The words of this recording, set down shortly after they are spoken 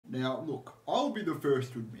Now, look, I'll be the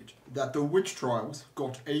first to admit that the witch trials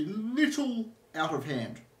got a little out of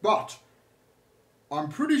hand, but I'm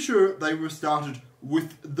pretty sure they were started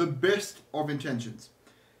with the best of intentions.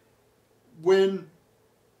 When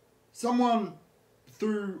someone,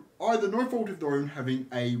 through either no fault of their own, having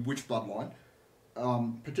a witch bloodline,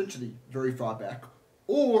 potentially very far back,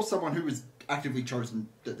 or someone who has actively chosen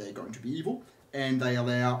that they're going to be evil, and they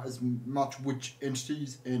allow as much witch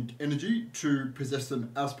entities and energy to possess them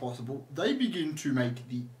as possible, they begin to make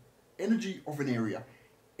the energy of an area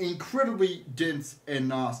incredibly dense and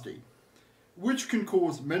nasty, which can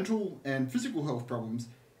cause mental and physical health problems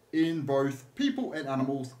in both people and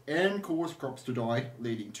animals, and cause crops to die,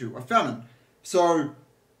 leading to a famine. So,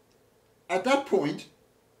 at that point,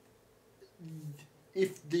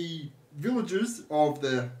 if the villagers of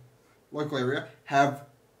the local area have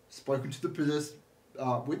spoken to the possessed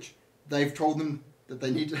witch, they've told them that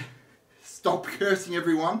they need to stop cursing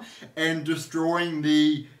everyone and destroying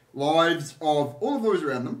the lives of all of those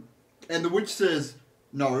around them, and the witch says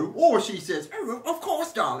no, or she says, "Oh, of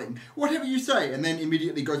course, darling, whatever you say," and then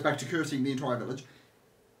immediately goes back to cursing the entire village.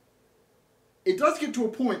 It does get to a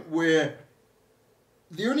point where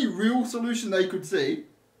the only real solution they could see,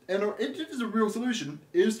 and it is a real solution,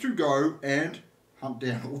 is to go and hunt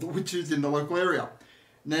down all the witches in the local area.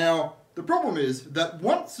 Now, the problem is that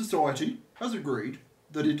once society has agreed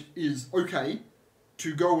that it is okay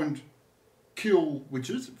to go and kill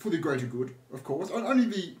witches for the greater good, of course, only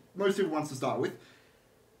the most evil ones to start with,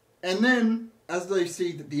 and then as they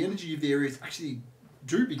see that the energy of the areas actually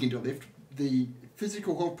do begin to lift, the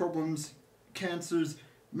physical health problems, cancers,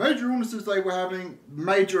 major illnesses they were having,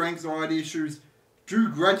 major anxiety issues, do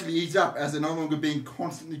gradually ease up as they're no longer being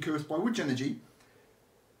constantly cursed by witch energy,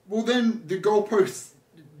 well then the goalposts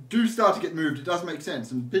do start to get moved. It does make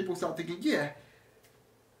sense, and people start thinking, yeah,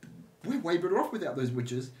 we're way better off without those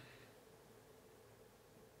witches.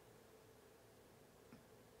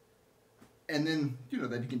 And then,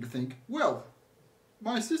 they begin to think, well,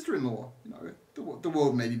 my sister-in-law, the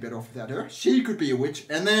world may be better off without her. She could be a witch.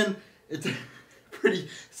 And then it's a pretty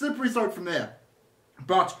slippery slope from there.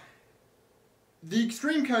 But the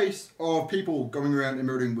extreme case of people going around and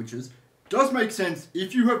murdering witches does make sense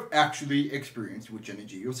if you have actually experienced witch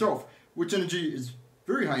energy yourself. Witch energy is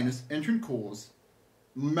very heinous and can cause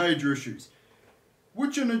major issues.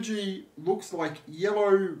 Witch energy looks like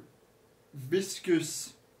yellow,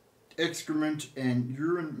 viscous excrement and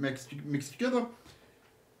urine mixed together.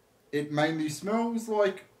 It mainly smells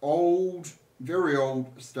like old, very old,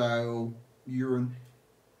 stale urine,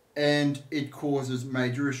 and it causes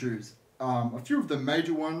major issues. A few of the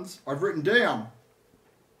major ones I've written down.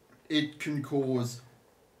 It can cause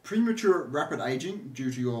premature rapid aging due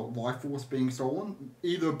to your life force being stolen,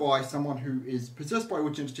 either by someone who is possessed by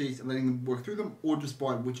witch entities and letting them work through them, or just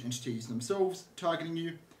by witch entities themselves targeting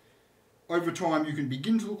you. Over time, you can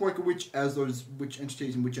begin to look like a witch as those witch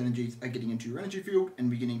entities and witch energies are getting into your energy field and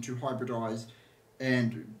beginning to hybridize,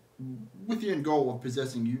 and with the end goal of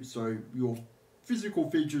possessing you, so your physical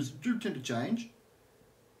features do tend to change.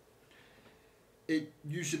 It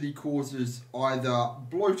usually causes either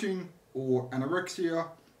bloating or anorexia.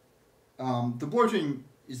 The bloating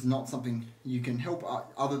is not something you can help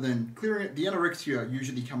other than clearing it. The anorexia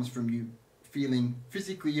usually comes from you feeling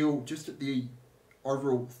physically ill just at the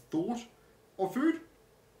overall thought of food.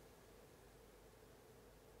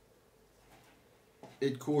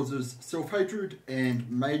 It causes self-hatred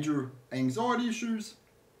and major anxiety issues.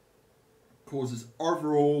 Causes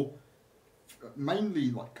overall,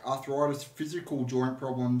 mainly like arthritis, physical joint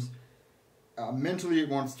problems. Mentally, it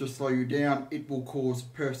wants to slow you down. It will cause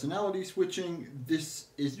personality switching. This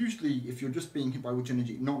is usually, if you're just being hit by witch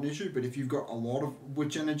energy, not an issue, but if you've got a lot of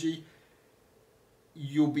witch energy,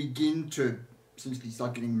 you'll begin to essentially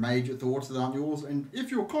start getting major thoughts that aren't yours. And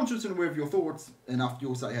if you're conscious and aware of your thoughts enough,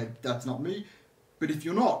 you'll say, hey, that's not me. But if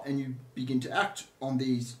you're not, and you begin to act on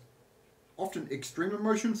these often extreme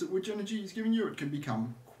emotions that witch energy is giving you, it can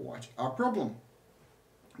become quite a problem.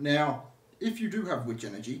 Now, if you do have witch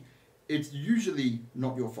energy, it's usually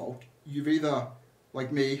not your fault. You've either,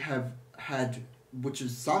 like me, have had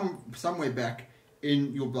witches somewhere back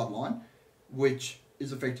in your bloodline, which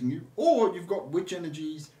is affecting you, or you've got witch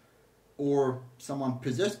energies or someone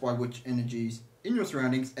possessed by witch energies in your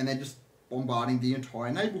surroundings, and they're just bombarding the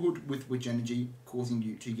entire neighborhood with witch energy, causing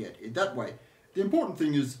you to get it that way. The important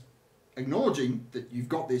thing is acknowledging that you've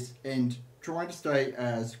got this and trying to stay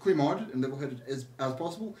as clear-minded and level-headed as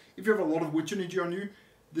possible. If you have a lot of witch energy on you,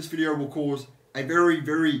 this video will cause a very,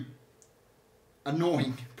 very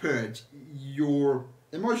annoying purge. Your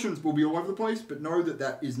emotions will be all over the place, but know that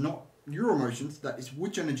that is not your emotions, that is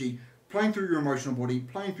witch energy playing through your emotional body,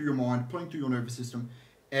 playing through your mind, playing through your nervous system,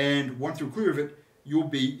 and once you're clear of it, you'll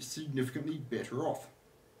be significantly better off.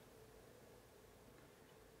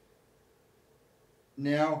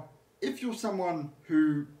 Now, if you're someone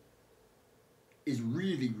who is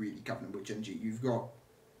really, really covered in witch energy, you've got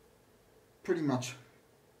pretty much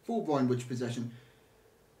full-blown witch possession,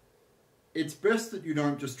 it's best that you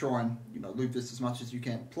don't just try and, loop this as much as you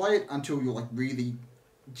can. Play it until you're, really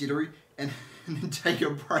jittery, and then take a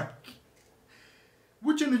break.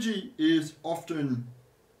 Witch energy is often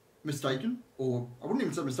mistaken, or I wouldn't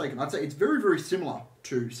even say mistaken, I'd say it's very, very similar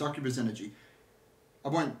to succubus energy. I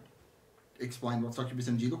won't explain what succubus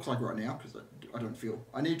energy looks like right now, because I don't feel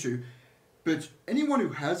I need to, but anyone who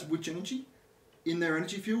has witch energy in their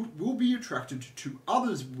energy field will be attracted to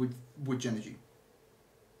others with witch energy.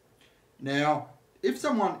 Now, if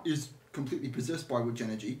someone is completely possessed by witch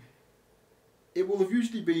energy, it will have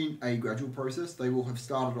usually been a gradual process. They will have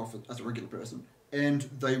started off as a regular person, and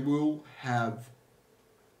they will have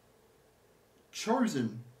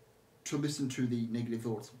chosen to listen to the negative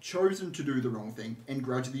thoughts, chosen to do the wrong thing, and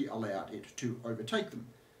gradually allowed it to overtake them.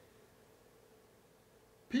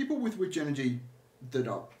 People with witch energy that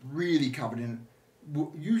are really covered in it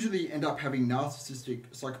will usually end up having narcissistic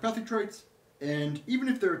psychopathic traits, and even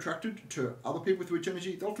if they're attracted to other people with witch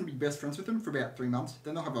energy, they'll often be best friends with them for about 3 months.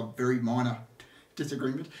 Then they'll have a very minor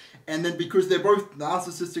disagreement, and then because they're both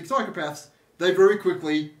narcissistic psychopaths, they very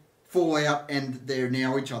quickly fall out, and they're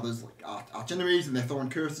now each other's arch enemies, and they're throwing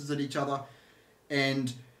curses at each other.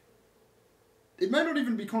 And it may not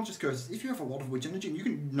even be conscious curses. If you have a lot of witch energy, and you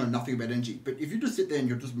can know nothing about energy, but if you just sit there and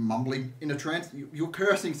you're just mumbling in a trance, you're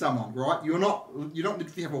cursing someone, right? You don't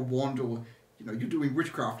literally have a wand, or you're doing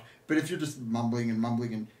witchcraft. But if you're just mumbling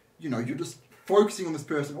and you're just focusing on this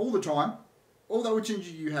person all the time, all that witch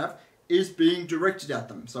energy you have is being directed at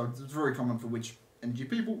them. So it's very common for witch energy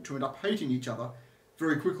people to end up hating each other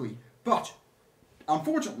very quickly. But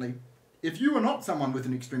unfortunately, if you are not someone with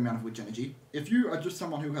an extreme amount of witch energy, if you are just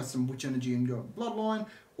someone who has some witch energy in your bloodline,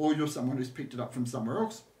 or you're someone who's picked it up from somewhere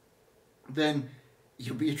else, then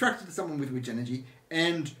you'll be attracted to someone with witch energy.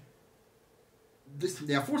 And this,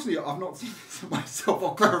 now, fortunately, I've not seen this myself.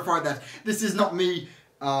 I'll clarify that. This is not me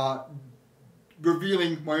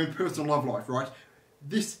revealing my own personal love life, right?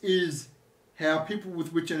 This is how people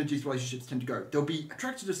with witch energies relationships tend to go. They'll be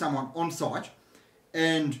attracted to someone on sight,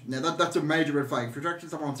 and now that's a major red flag. If you're attracted to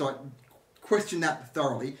someone on sight, question that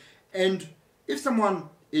thoroughly. And if someone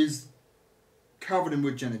is covered in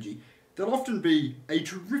witch energy, they'll often be a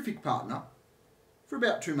terrific partner for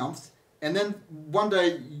about 2 months, and then one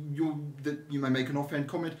day you may make an offhand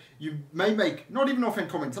comment. You may make not even an offhand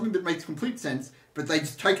comment, something that makes complete sense, but they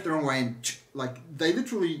just take it the wrong way, and they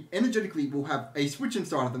literally energetically will have a switch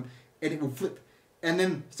inside of them, and it will flip. And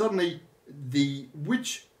then suddenly the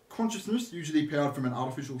witch consciousness, usually powered from an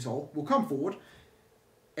artificial soul, will come forward,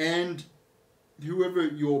 and whoever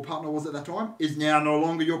your partner was at that time is now no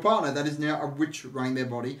longer your partner. That is now a witch running their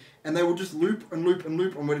body, and they will just loop and loop and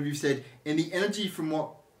loop on whatever you've said, and the energy from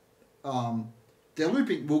what they're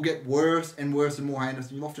looping will get worse and worse and more heinous,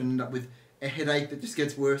 and you'll often end up with a headache that just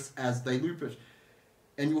gets worse as they loop it.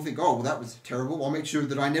 And you'll think, oh, well, that was terrible. I'll make sure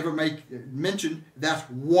that I never mention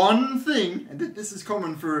that one thing. And this is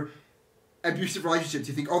common for abusive relationships.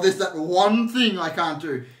 You think, oh, there's that one thing I can't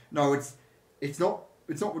do. No, it's not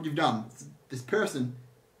what you've done. This person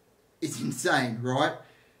is insane, right?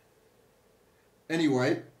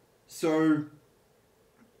 Anyway, so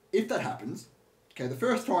if that happens, okay, the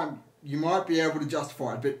first time you might be able to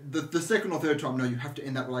justify it, but the second or third time, no, you have to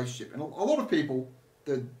end that relationship. And a lot of people,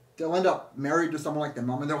 they'll end up married to someone like their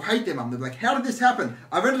mum, and they'll hate their mum. They're like, how did this happen?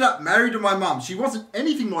 I've ended up married to my mum. She wasn't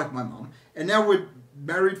anything like my mum, and now we're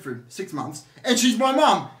married for 6 months, and she's my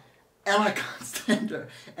mum, and I can't stand her.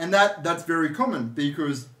 And that's very common,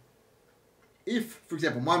 because if, for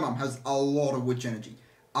example, my mum has a lot of witch energy,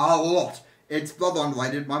 a lot. It's bloodline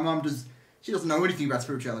related. My mum she doesn't know anything about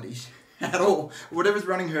spirituality at all. Whatever's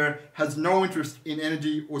running her has no interest in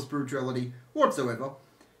energy or spirituality whatsoever.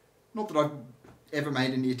 Not that I've ever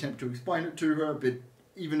made any attempt to explain it to her, but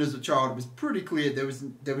even as a child, it was pretty clear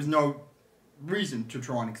there was no reason to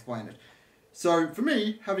try and explain it. So for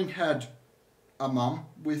me, having had a mum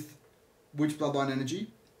with witch bloodline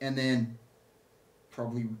energy, and then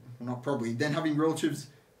then having relatives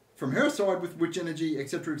from her side with witch energy,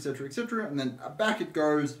 etc., etc., etc., and then back it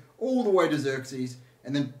goes all the way to Xerxes,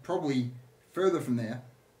 and then probably further from there.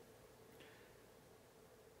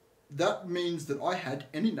 That means that I had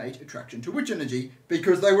an innate attraction to witch energy,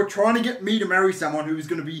 because they were trying to get me to marry someone who was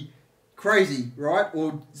going to be crazy, right?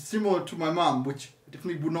 Or similar to my mum, which I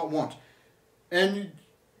definitely would not want. And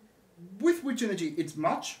with witch energy, it's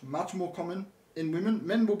much more common in women.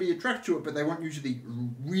 Men will be attracted to it, but they won't usually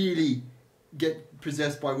really get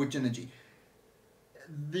possessed by witch energy.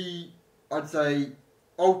 I'd say,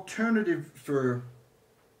 alternative for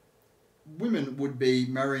women would be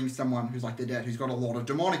marrying someone who's like their dad, who's got a lot of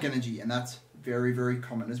demonic energy, and that's very, very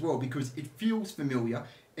common as well, because it feels familiar.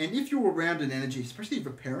 And if you're around an energy, especially if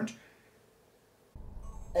a parent,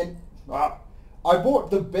 and I bought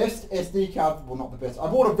the best SD card, well, not the best, I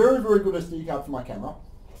bought a very, very good SD card for my camera,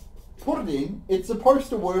 put it in, it's supposed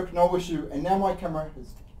to work, no issue, and now my camera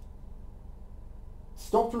has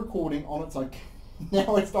stopped recording on its own.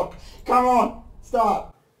 Now it's stopped. Come on,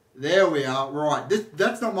 start. There we are. Right,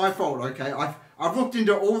 that's not my fault. Okay, I've looked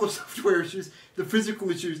into all the software issues, the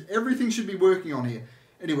physical issues. Everything should be working on here.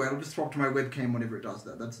 Anyway, I'll just swap to my webcam whenever it does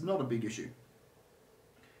that. That's not a big issue.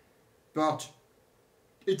 But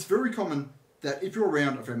it's very common that if you're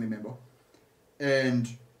around a family member and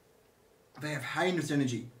they have heinous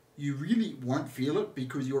energy, you really won't feel it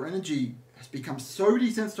because your energy has become so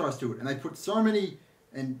desensitized to it, and they put so many.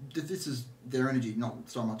 And this is their energy, not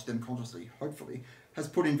so much them consciously, hopefully, has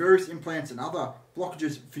put in various implants and other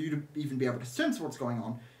blockages for you to even be able to sense what's going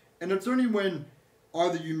on. And it's only when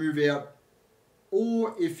either you move out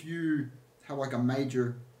or if you have like a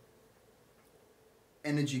major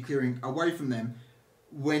energy clearing away from them,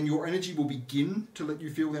 when your energy will begin to let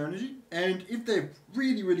you feel their energy. And if they've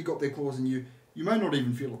really, really got their claws in you, you may not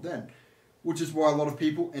even feel it then. Which is why a lot of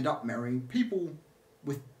people end up marrying people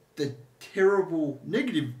with the terrible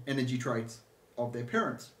negative energy traits of their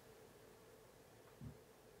parents.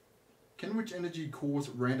 Can witch energy cause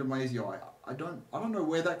random lazy eye? I don't know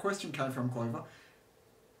where that question came from, Clover.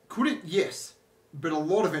 Could it? Yes. But a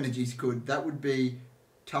lot of energies could. That would be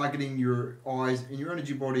targeting your eyes in your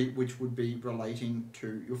energy body, which would be relating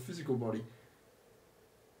to your physical body.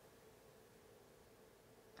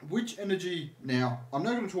 Witch energy, now, I'm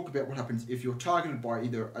now going to talk about what happens if you're targeted by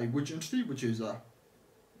either a witch entity, which is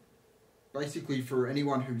basically for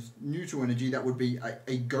anyone who's new to energy, that would be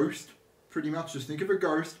a ghost, pretty much. Just think of a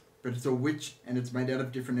ghost, but it's a witch and it's made out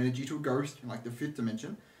of different energy to a ghost, in like the 5th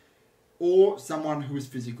dimension. Or someone who is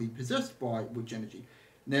physically possessed by witch energy.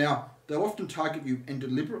 Now, they'll often target you and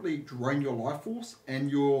deliberately drain your life force, and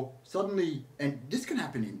you're suddenly, and this can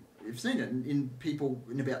happen we've seen it in people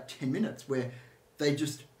in about 10 minutes, where they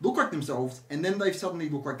just look like themselves, and then they suddenly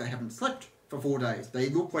look like they haven't slept for 4 days. They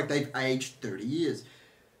look like they've aged 30 years.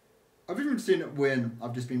 I've even seen it when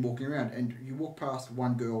I've just been walking around, and you walk past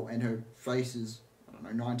one girl and her face is, I don't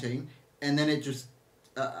know, 19, and then it just,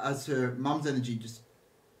 as her mum's energy just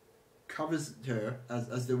covers her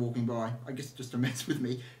as they're walking by, I guess just to mess with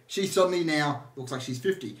me, she suddenly now looks like she's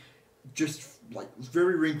 50. Just like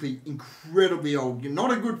very wrinkly, incredibly old. You're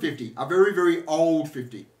not a good 50, a very, very old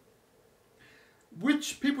 50.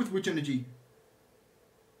 Which people with witch energy,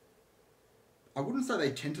 I wouldn't say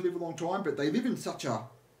they tend to live a long time, but they live in such a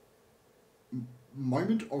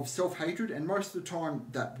moment of self-hatred, and most of the time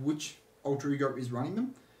that witch alter ego is running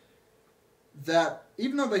them, that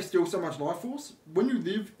even though they steal so much life force, when you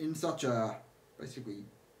live in such a basically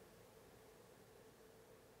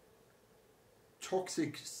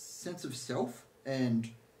toxic sense of self and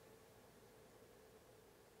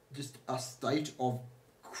just a state of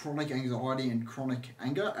chronic anxiety and chronic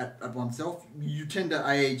anger at oneself, you tend to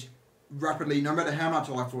age rapidly no matter how much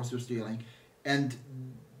life force you're stealing. And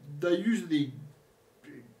they usually,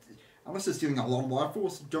 unless they're stealing a lot of life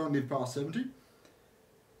force, don't live past 70.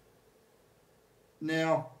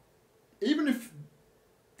 Now, even if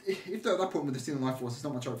they're at that point where they're stealing life force, there's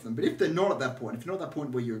not much hope for them. But if they're not at that point, if you're not at that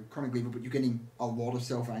point where you're chronically evil, but you're getting a lot of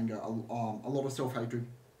self-anger, a lot of self-hatred,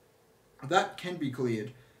 that can be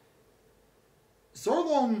cleared. So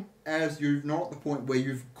long as you're not at the point where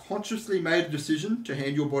you've consciously made a decision to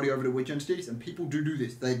hand your body over to witch entities, and people do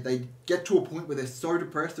this. They get to a point where they're so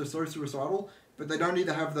depressed, they're so suicidal, but they don't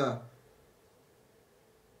either have the,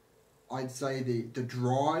 I'd say, the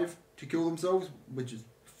drive to kill themselves, which is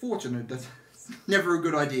fortunate. That's never a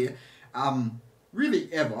good idea,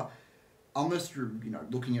 really, ever, unless you're,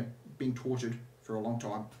 looking at being tortured for a long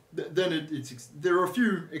time. Then there are a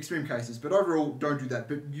few extreme cases, but overall, don't do that.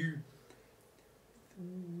 But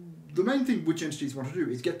the main thing witch entities want to do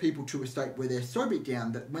is get people to a state where they're so beat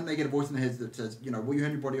down that when they get a voice in their heads that says, will you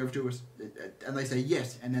hand your body over to us? And they say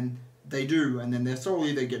yes, and then they do, and then their soul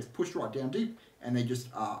either gets pushed right down deep, and they just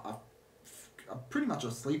are pretty much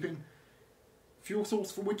a sleeping fuel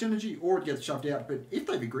source for witch energy, or it gets shoved out. But if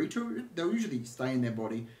they've agreed to it, they'll usually stay in their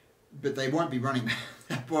body, but they won't be running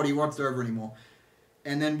that body whatsoever anymore.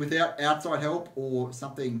 And then without outside help or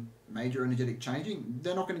something major energetic changing,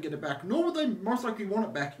 they're not going to get it back, nor would they most likely want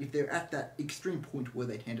it back if they're at that extreme point where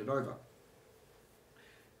they'd hand it over.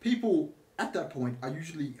 People at that point are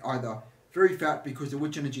usually either very fat because the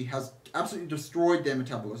witch energy has absolutely destroyed their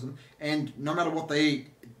metabolism, and no matter what they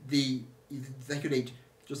eat, they could eat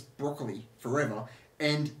just broccoli forever,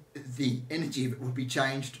 and the energy of it would be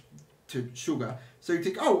changed to sugar. So you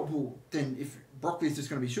think, oh, well, then if broccoli is just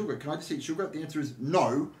going to be sugar, can I just eat sugar? The answer is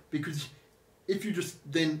no, because if you just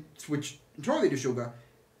then switch entirely to sugar,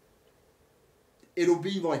 it'll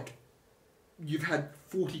be like you've had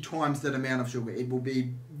 40 times that amount of sugar. It will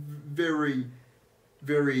be very,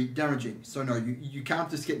 very damaging. So no, you can't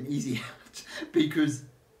just get an easy out because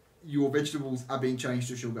your vegetables are being changed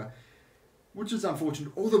to sugar, which is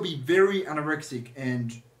unfortunate. Or they'll be very anorexic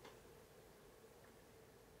and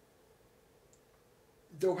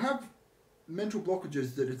they'll have mental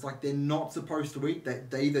blockages that it's like they're not supposed to eat,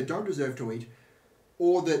 that they either don't deserve to eat,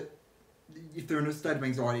 or that if they're in a state of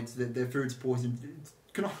anxiety, it's that their food's poisoned.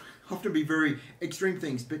 It can often be very extreme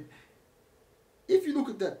things, but if you look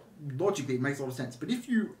at that logically, it makes a lot of sense. But if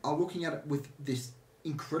you are looking at it with this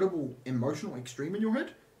incredible emotional extreme in your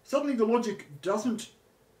head, suddenly the logic doesn't,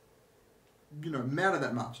 matter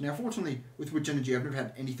that much. Now, fortunately, with witch energy, I've never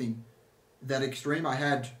had anything that extreme. I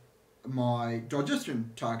had my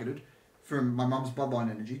digestion targeted from my mum's bloodline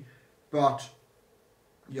energy, but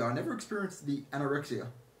yeah, I never experienced the anorexia,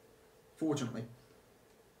 fortunately.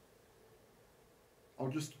 I'll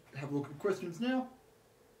just have a look at questions now.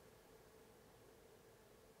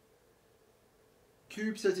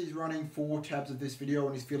 Cube says he's running 4 tabs of this video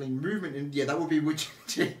and he's feeling movement in... Yeah, that would be witch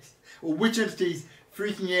entities, or witch entities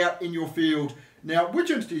freaking out in your field. Now, witch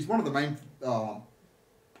entities, one of the main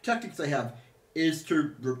tactics they have is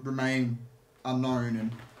to remain unknown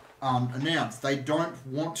and unannounced. They don't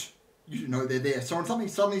want you to know they're there. So when something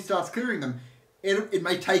suddenly starts clearing them, it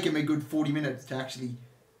may take them a good 40 minutes to actually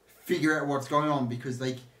figure out what's going on, because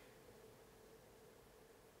they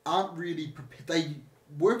aren't really prepared. They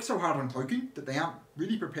work so hard on cloaking that they aren't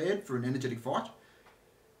really prepared for an energetic fight.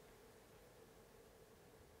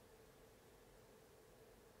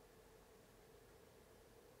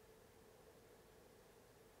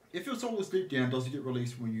 If your soul is deep down, does it get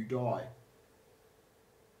released when you die?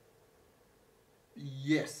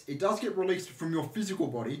 Yes, it does get released from your physical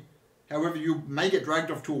body. However, you may get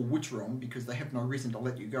dragged off to a witch realm because they have no reason to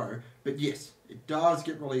let you go. But yes, it does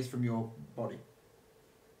get released from your body.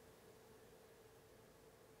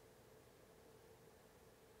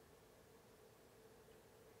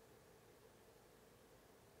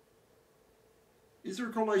 Is there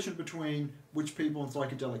a correlation between witch people and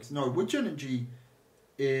psychedelics? No, witch energy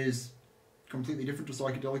is completely different to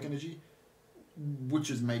psychedelic energy.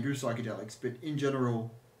 Witches may do psychedelics, but in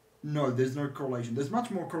general, no, there's no correlation. There's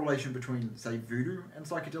much more correlation between, say, voodoo and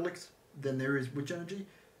psychedelics than there is witch energy,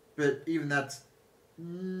 but even that's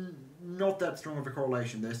not that strong of a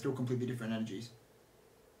correlation. They're still completely different energies.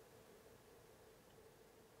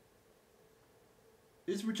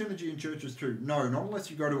 Is witch energy in churches too? No, not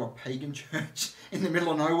unless you go to a pagan church in the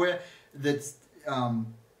middle of nowhere that's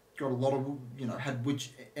got a lot of, had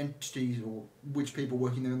witch entities or witch people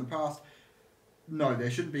working there in the past. No,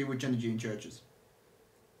 there shouldn't be witch energy in churches.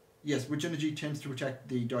 Yes, witch energy tends to attack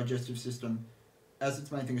the digestive system as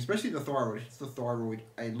its main thing, especially the thyroid. It hits the thyroid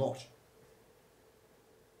a lot.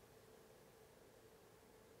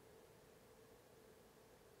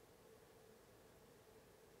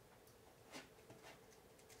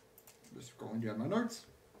 Just scrolling down my notes.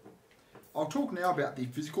 I'll talk now about the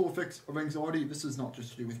physical effects of anxiety. This is not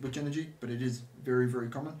just to do with witch energy, but it is very, very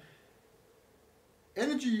common.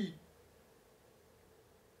 Energy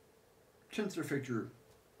tends to affect your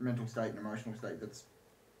mental state and emotional state. That's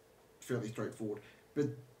fairly straightforward. But,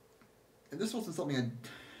 and this wasn't something I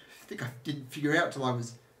think I didn't figure out till I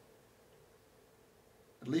was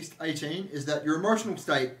at least 18, is that your emotional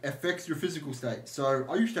state affects your physical state. So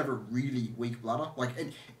I used to have a really weak bladder,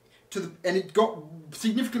 and it got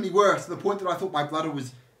significantly worse to the point that I thought my bladder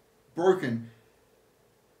was broken.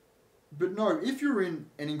 But no, if you're in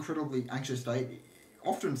an incredibly anxious state,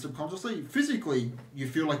 often subconsciously, physically, you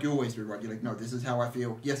feel like you always do, right? You're like, no, this is how I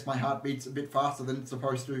feel. Yes, my heart beats a bit faster than it's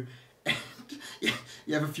supposed to. And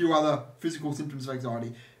you have a few other physical symptoms of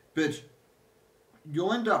anxiety. But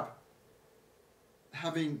you'll end up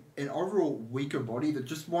having an overall weaker body that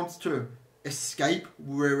just wants to escape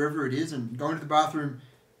wherever it is, and going to the bathroom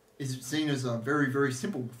is seen as a very, very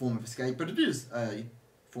simple form of escape, but it is a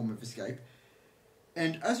form of escape.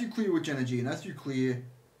 And as you clear witch energy, and as you clear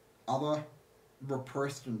other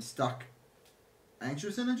repressed and stuck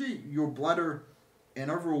anxious energy, your bladder and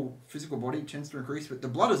overall physical body tends to increase. But the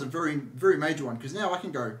bladder is a very, very major one, because now I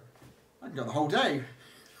can go I can go the whole day.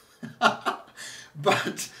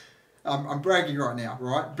 But I'm bragging right now,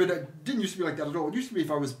 right? But it didn't used to be like that at all. It used to be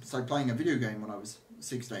if I was, say, playing a video game when I was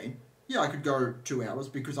 16, yeah, I could go 2 hours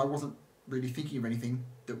because I wasn't really thinking of anything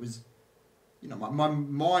that was, you know, my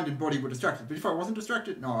mind and body were distracted. But if I wasn't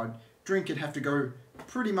distracted, no, I'd drink and have to go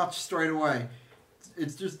pretty much straight away.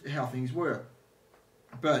 It's just how things were.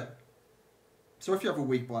 But, so if you have a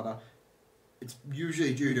weak bladder, it's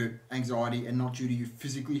usually due to anxiety and not due to you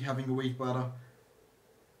physically having a weak bladder.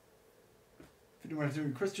 If anyone has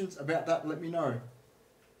any questions about that, let me know.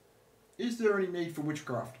 Is there any need for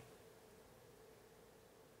witchcraft?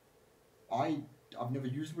 I've never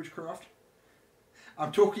used witchcraft.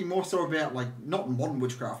 I'm talking more so about, like, not modern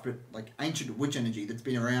witchcraft, but like ancient witch energy that's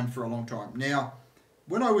been around for a long time. Now,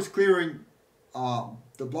 when I was clearing the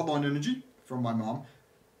bloodline energy from my mum,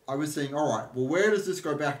 I was saying, alright, well, where does this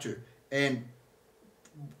go back to? And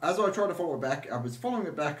as I tried to follow it back, I was following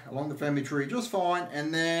it back along the family tree just fine,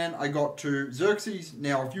 and then I got to Xerxes.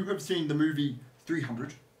 Now, if you have seen the movie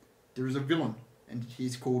 300, there is a villain, and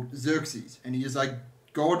he's called Xerxes, and he is a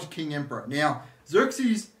god king emperor. Now,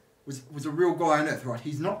 Xerxes was a real guy on Earth, right?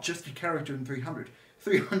 He's not just a character in 300.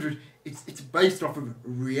 300, it's based off of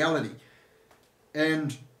reality.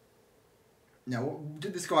 And now,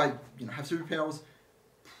 did this guy, you know, have superpowers?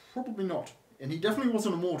 Probably not. And he definitely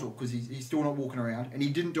wasn't immortal, because he's still not walking around, and he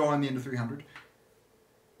didn't die in the end of 300.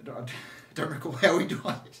 I don't recall how he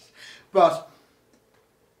died. But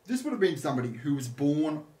this would have been somebody who was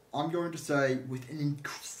born, I'm going to say, with an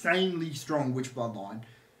insanely strong witch bloodline.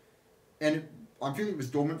 And I'm feeling it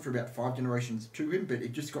was dormant for about 5 generations to him, but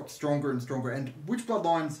it just got stronger and stronger. And witch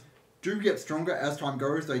bloodlines do get stronger as time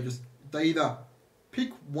goes. They either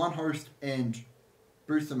pick one host and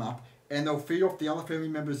boost them up, and they'll feed off the other family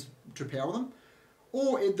members to power them,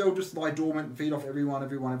 or they'll just lie dormant and feed off everyone,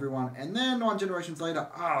 and then 9 generations later,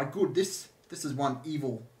 good, this is one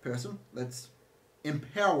evil person, let's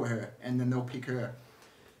empower her, and then they'll pick her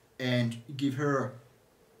and give her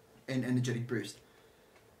an energetic boost.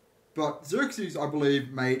 But Xerxes, I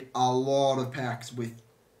believe, made a lot of pacts with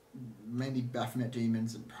mainly Baphomet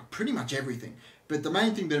demons and pretty much everything. But the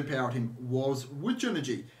main thing that empowered him was witch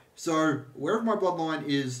energy. So wherever my bloodline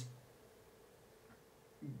is,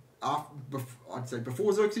 I'd say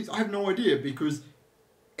before Xerxes, I have no idea, because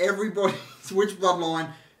everybody's witch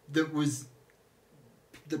bloodline that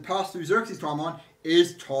passed through Xerxes' timeline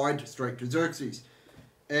is tied straight to Xerxes.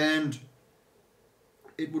 And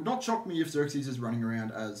it would not shock me if Xerxes is running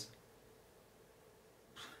around as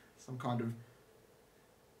some kind of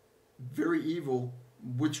very evil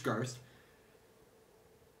witch ghost,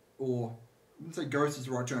 or I wouldn't say ghost is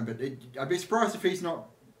the right term, but I'd be surprised if he's not.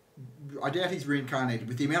 I doubt he's reincarnated.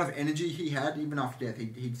 With the amount of energy he had, even after death,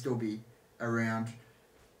 he'd still be around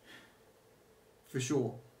for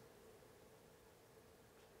sure.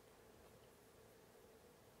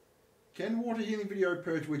 Can water healing video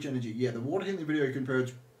purge witch energy? Yeah, the water healing video can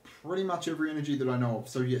purge pretty much every energy that I know of.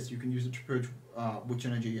 So yes, you can use it to purge witch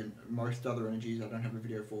energy and most other energies I don't have a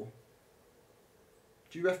video for.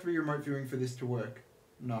 Do you have to be remote viewing for this to work?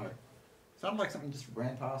 No. Sounded like something just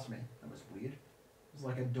ran past me. That was weird. It was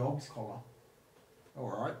like a dog's collar.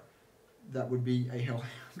 Alright. That would be a hellhound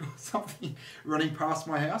or something running past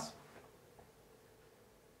my house.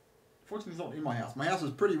 Fortunately, it's not in my house. My house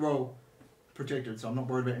is pretty well protected, so I'm not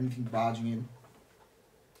worried about anything barging in.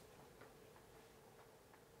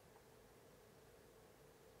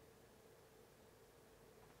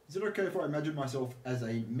 Is it okay if I imagine myself as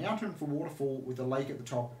a mountain for waterfall with a lake at the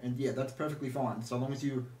top? And yeah, that's perfectly fine. So long as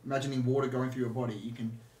you're imagining water going through your body, you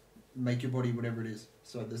can make your body whatever it is.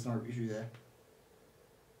 So there's no issue there.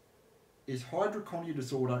 Is hypochondria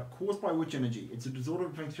disorder caused by witch energy? It's a disorder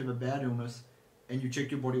that makes you have a bad illness and you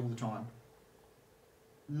check your body all the time.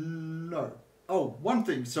 No. Oh, one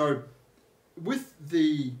thing. So with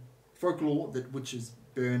the folklore that witches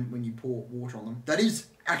burn when you pour water on them, that is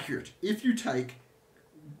accurate. If you take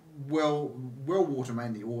well water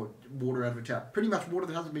mainly, or water out of a tap, pretty much water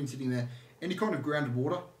that hasn't been sitting there, any kind of grounded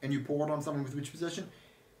water, and you pour it on someone with witch possession,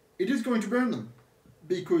 it is going to burn them,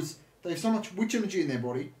 because they have so much witch energy in their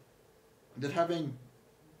body that having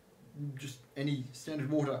just any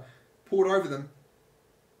standard water poured over them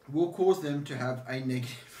will cause them to have a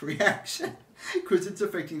negative reaction, because it's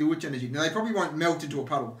affecting the witch energy. Now, they probably won't melt into a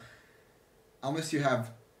puddle unless you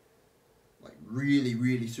have like really,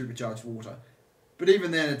 really supercharged water. But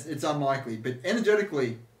even then, it's unlikely. But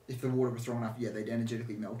energetically, if the water was strong enough, yeah, they'd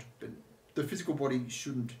energetically melt. But the physical body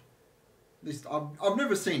shouldn't. At least I've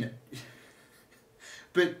never seen it.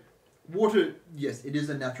 But water, yes, it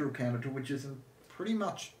is a natural counter to witches, and pretty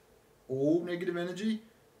much all negative energy.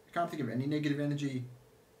 I can't think of any negative energy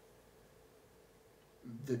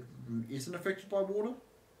that isn't affected by water.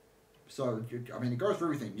 So, I mean, it goes for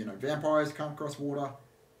everything. You know, vampires can't cross water.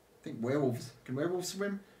 I think werewolves. Can werewolves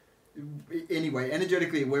swim? Anyway,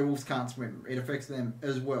 energetically, werewolves can't swim. It affects them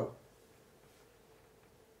as well.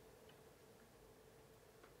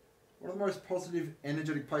 One of the most positive,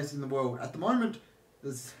 energetic places in the world. At the moment,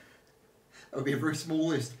 that would be a very small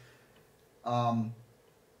list. Yeah,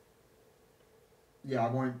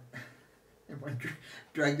 I won't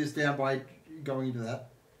drag this down by going into that.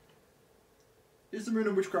 Is the moon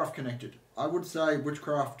and witchcraft connected? I would say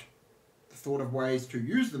witchcraft thought of ways to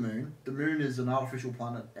use the moon. The moon is an artificial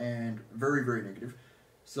planet and very, very negative.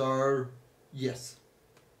 So, yes,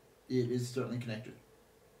 it is certainly connected.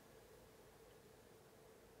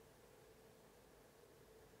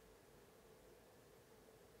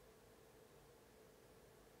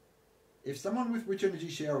 If someone with witch energy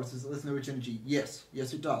showers, does it lessen their witch energy? Yes.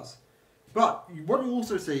 Yes, it does. But what you'll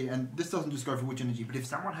also see, and this doesn't just go for witch energy, but if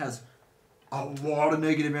someone has a lot of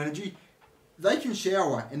negative energy, they can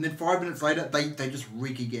shower and then 5 minutes later they just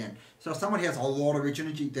reek again. So if someone has a lot of rich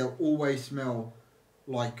energy, they'll always smell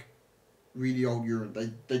like really old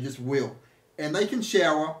urine. They just will. And they can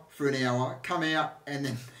shower for an hour, come out, and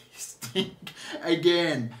then they stink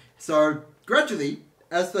again. So gradually,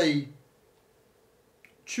 as they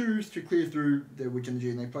choose to clear through their witch energy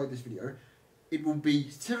and they play this video, it will be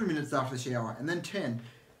 7 minutes after the shower and then 10.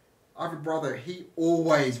 I have a brother, he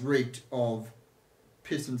always reeked of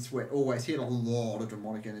piss and sweat, always. He had a lot of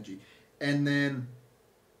demonic energy. And then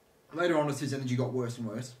later on as his energy got worse and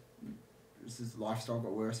worse, as his lifestyle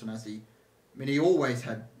got worse, and as he always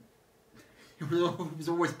had, he was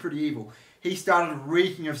always pretty evil. He started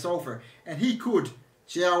reeking of sulfur, and he could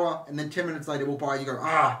shower and then 10 minutes later walk by and you go,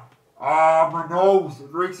 my nose, it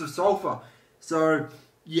reeks of sulfur. So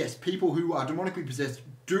yes, people who are demonically possessed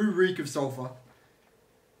do reek of sulfur.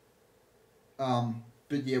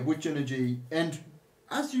 But yeah, witch energy, and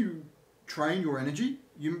as you train your energy,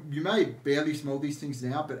 you may barely smell these things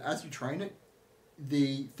now, but as you train it,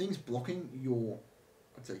 the things blocking your,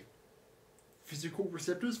 I'd say, physical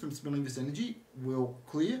receptors from smelling this energy will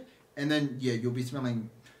clear, and then yeah, you'll be smelling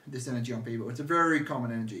this energy on people. It's a very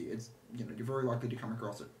common energy. It's, you know, you're very likely to come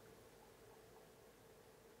across it.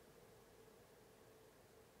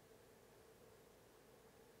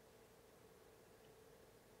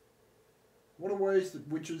 What are ways that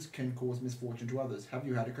witches can cause misfortune to others? Have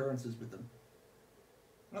you had occurrences with them?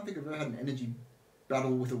 I don't think I've ever had an energy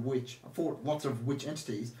battle with a witch. I've fought lots of witch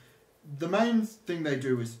entities. The main thing they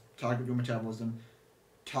do is target your metabolism,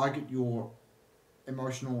 target your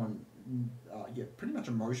emotional and, pretty much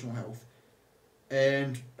emotional health,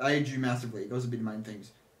 and age you massively. Those would be the main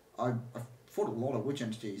things. I've fought a lot of witch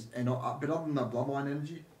entities, and but other than the bloodline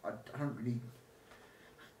energy, I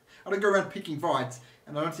don't go around picking fights,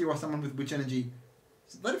 and I don't see why someone with witch energy,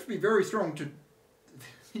 they'd have to be very strong to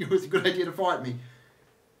think it was a good idea to fight me.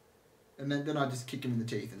 And then I just kick him in the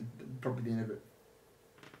teeth, and probably the end of it.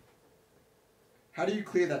 How do you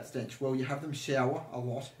clear that stench? Well, you have them shower a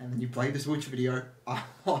lot, and then you play this witch video a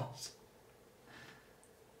lot.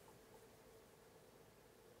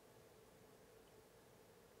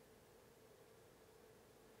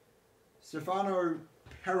 Stefano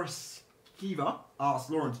Paraskiva asks,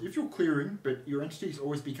 Lawrence, if you're clearing, but your entities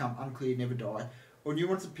always become unclear, never die, or new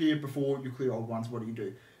ones appear before you clear old ones, what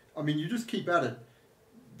do? I mean, you just keep at it.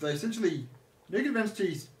 They essentially, negative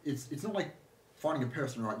entities, it's not like fighting a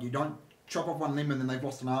person, right? You don't chop off one limb and then they've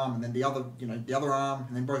lost an arm, and then the other arm,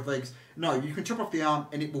 and then both legs. No, you can chop off the arm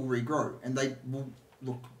and it will regrow, and they will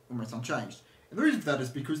look almost unchanged. And the reason for that is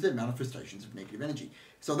because they're manifestations of negative energy.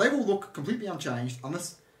 So they will look completely unchanged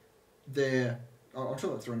unless they're, I'll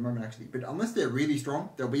tell that story in a moment actually, but unless they're really strong,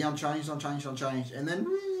 they'll be unchanged, and then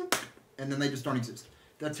they just don't exist.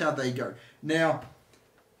 That's how they go. Now,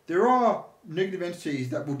 there are negative entities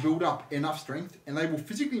that will build up enough strength and they will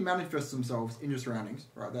physically manifest themselves in your surroundings,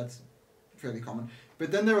 right? That's fairly common.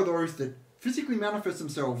 But then there are those that physically manifest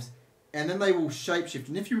themselves and then they will shapeshift.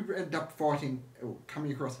 And if you end up fighting or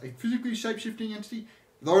coming across a physically shapeshifting entity,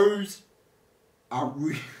 those are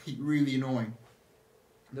really, really annoying.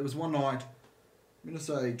 There was one night, I'm going to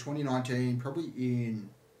say 2019, probably in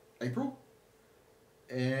April,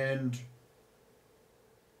 and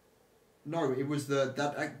no, it was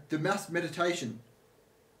the mass meditation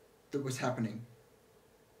that was happening.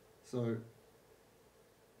 So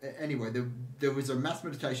anyway, there was a mass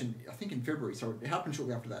meditation, I think in February, so it happened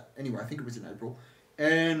shortly after that. Anyway, I think it was in April,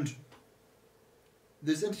 and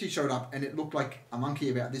this entity showed up, and it looked like a monkey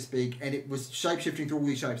about this big, and it was shape-shifting through all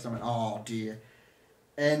these shapes. I went, oh dear.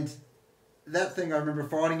 And that thing, I remember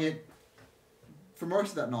fighting it for most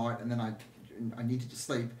of that night, and then I needed to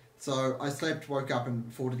sleep. So I slept, woke up,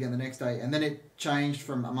 and fought again the next day. And then it changed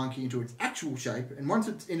from a monkey into its actual shape. And once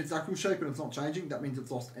it's in its actual shape and it's not changing, that means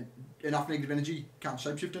it's lost enough negative energy, can't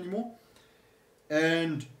shapeshift anymore.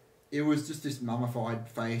 And it was just this mummified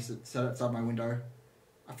face that sat outside my window.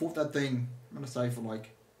 I fought that thing, I'm going to say, for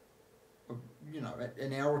like, you know,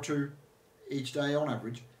 an hour or two each day on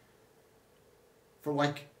average. For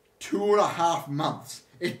like 2.5 months.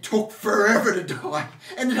 It took forever to die,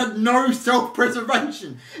 and it had no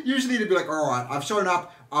self-preservation. Usually it'd be like, alright, I've shown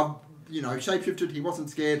up, I've, you know, shapeshifted, he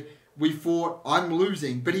wasn't scared, we fought, I'm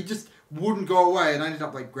losing, but he just wouldn't go away, and I ended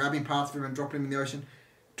up like grabbing parts of him and dropping him in the ocean.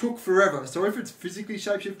 Took forever. So if it's physically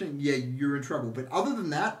shapeshifting, yeah, you're in trouble. But other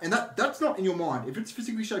than that, and that's not in your mind. If it's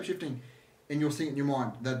physically shapeshifting and you're seeing it in your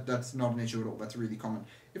mind, that's not an issue at all. That's really common.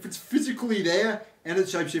 If it's physically there and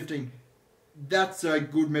it's shapeshifting, that's a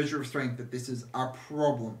good measure of strength that this is a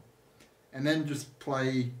problem. And then just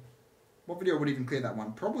play... What video would even clear that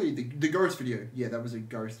one? Probably the ghost video. Yeah, that was a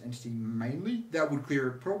ghost entity mainly. That would clear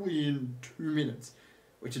it probably in 2 minutes,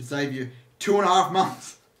 which would save you 2.5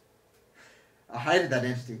 months. I hated that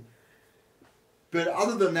entity. But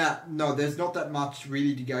other than that, no, there's not that much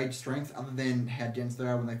really to gauge strength other than how dense they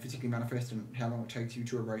are when they physically manifest and how long it takes you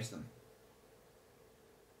to erase them.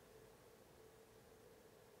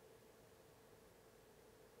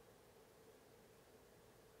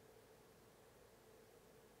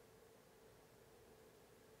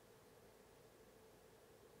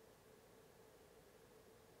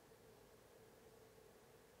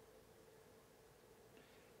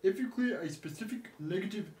 If you clear a specific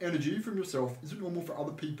negative energy from yourself, is it normal for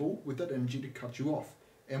other people with that energy to cut you off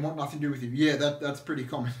and want nothing to do with you? Yeah, that's pretty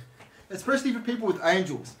common. Especially for people with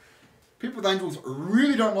angels. People with angels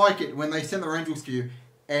really don't like it when they send their angels to you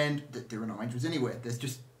and there are no angels anywhere. There's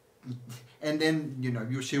just... And then, you know,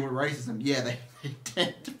 your shield erases them. Yeah, they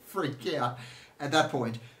tend to freak out at that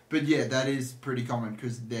point. But yeah, that is pretty common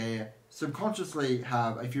because they subconsciously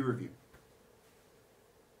have a fear of you.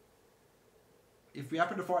 If we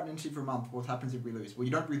happen to fight an entity for a month, what happens if we lose? Well,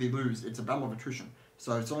 you don't really lose. It's a battle of attrition.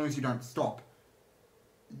 So as long as you don't stop,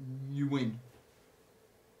 you win.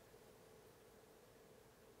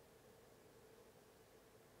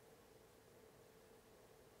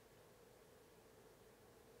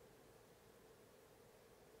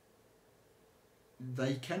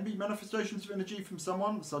 They can be manifestations of energy from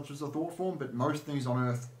someone, such as a thought form, but most things on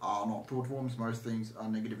Earth are not thought forms. Most things are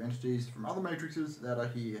negative entities from other matrices that are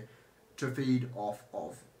here to feed off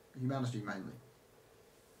of humanity mainly.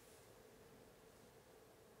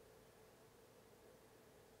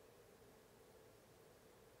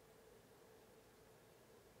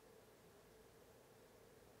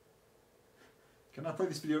 Can I play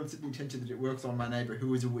this video and set the intention that it works on my neighbour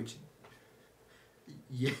who is a witch?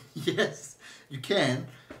 Yeah, yes, you can.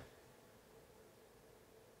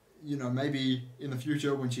 You know, maybe in the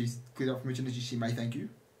future when she's cleared up from witch energy, she may thank you.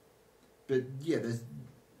 But yeah,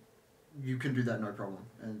 you can do that no problem.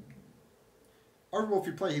 And overall, if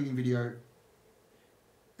you play a healing video,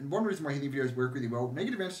 and one reason why healing videos work really well,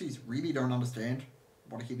 negative entities really don't understand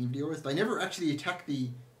what a healing video is. They never actually attack the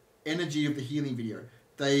energy of the healing video.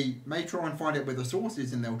 They may try and find out where the source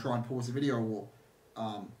is and they'll try and pause the video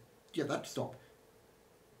or get that to stop.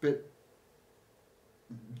 But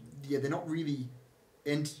yeah, they're not really...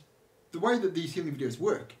 And the way that these healing videos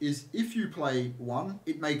work is if you play one,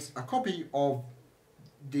 it makes a copy of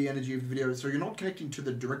the energy of the video, so you're not connecting to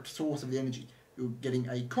the direct source of the energy. You're getting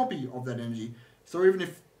a copy of that energy. So even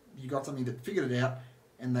if you got something that figured it out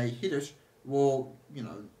and they hit it, well, you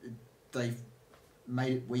know, they've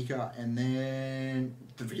made it weaker and then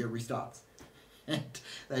the video restarts. And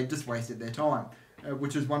they've just wasted their time.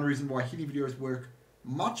 Which is one reason why healing videos work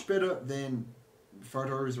much better than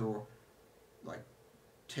photos or like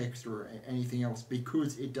text or anything else,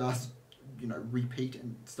 because it does, you know, repeat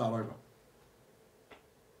and start over.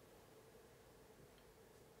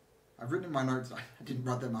 I've written in my notes, I didn't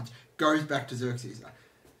write that much, goes back to Xerxes.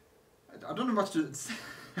 I don't know much to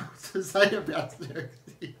say about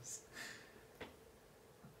Xerxes.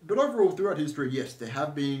 But overall, throughout history, yes, there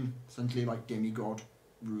have been essentially like demi-god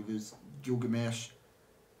rulers, Gilgamesh,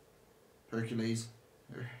 Hercules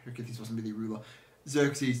wasn't really a ruler,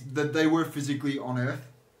 Xerxes, that they were physically on Earth.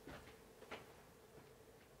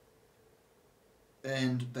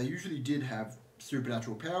 And they usually did have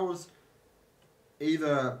supernatural powers,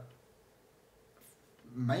 either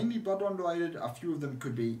mainly bloodline related, a few of them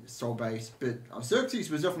could be soul based, but Xerxes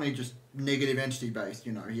was definitely just negative entity based.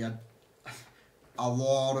 You know, he had a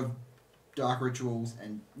lot of dark rituals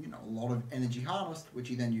and, you know, a lot of energy harnessed, which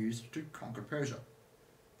he then used to conquer Persia.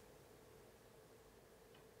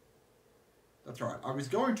 That's right, I was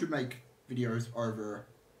going to make videos over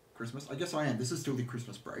Christmas. I guess I am. This is still the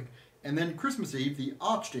Christmas break. And then Christmas Eve, the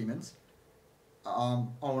archdemons. And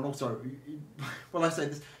also, well, I say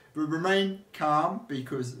this, remain calm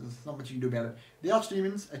because there's not much you can do about it. The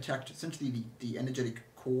archdemons attacked essentially the energetic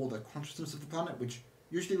core, the consciousness of the planet, which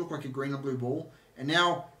usually looked like a green and blue ball. And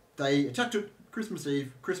now they attacked it Christmas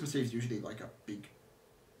Eve. Christmas Eve is usually like a big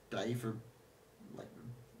day for like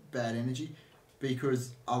bad energy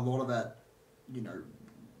because a lot of that,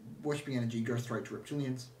 worshipping energy goes straight to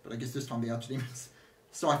reptilians. But I guess this time the archdemons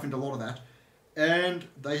siphoned a lot of that. And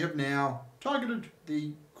they have now targeted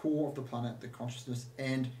the core of the planet, the consciousness,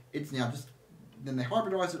 and it's now just... Then they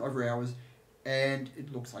hybridize it over hours, and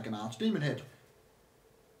it looks like an archdemon head.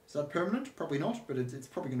 Is that permanent? Probably not, but it's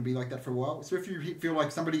probably going to be like that for a while. So if you feel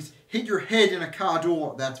like somebody's hit your head in a car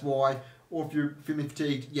door, that's why. Or if you're feeling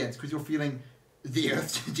fatigued, yeah, it's because you're feeling the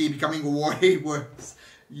Earth's energy becoming way worse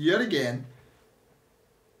yet again.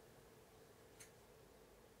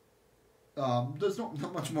 There's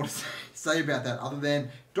not much more to say about that other than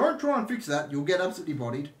don't try and fix that. You'll get absolutely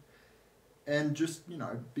bodied. And just,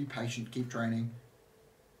 be patient, keep training.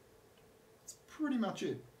 That's pretty much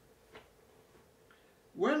it.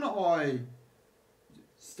 When I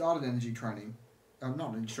started energy training,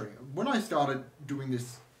 not energy training, when I started doing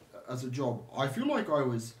this as a job, I feel like I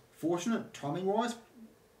was fortunate timing-wise.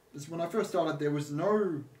 When I first started, there was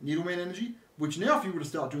no needleman energy, which now if you were to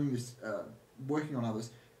start doing this, working on others,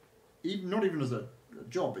 not even as a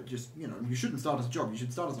job, but just, you shouldn't start as a job, you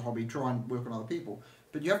should start as a hobby, try and work on other people.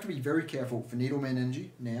 But you have to be very careful for needleman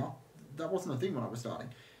energy now. That wasn't a thing when I was starting.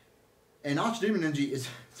 And archdemon energy is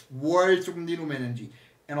way from needleman energy.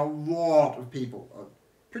 And a lot of people,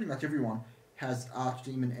 pretty much everyone, has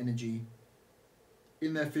archdemon energy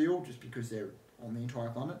in their field just because they're on the entire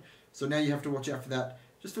planet. So now you have to watch out for that.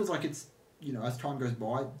 Just feels like it's, as time goes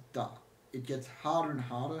by, it gets harder and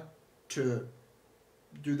harder to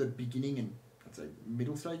do the beginning and, I'd say,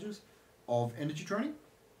 middle stages of energy training.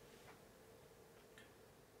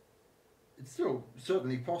 It's still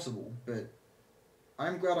certainly possible, but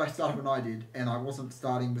I'm glad I started when I did, and I wasn't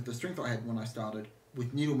starting with the strength I had when I started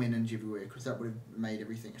with needleman energy everywhere, because that would have made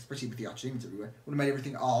everything, especially with the archdemons everywhere, would have made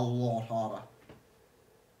everything a lot harder.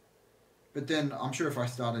 But then, I'm sure if I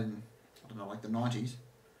started in, I don't know, like the 90s,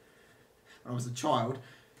 when I was a child,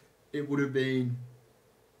 it would have been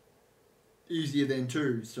easier then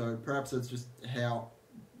too. So perhaps that's just how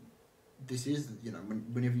this is,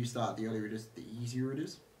 whenever you start, the earlier it is, the easier it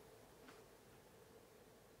is.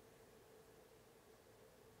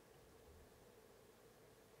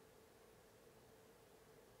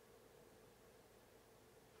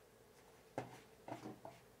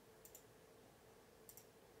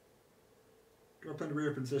 Do I plan to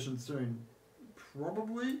reopen sessions soon?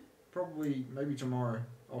 Probably, maybe tomorrow.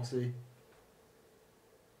 I'll see.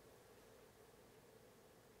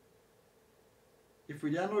 If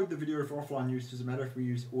we download the video for offline use, does it matter if we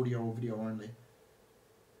use audio or video only?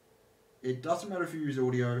 It doesn't matter if you use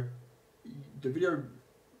audio. The video,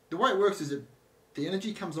 the way it works is that the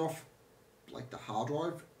energy comes off like the hard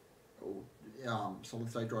drive or solid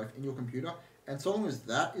state drive in your computer, and so long as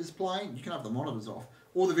that is playing, you can have the monitors off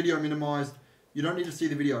or the video minimized. You don't need to see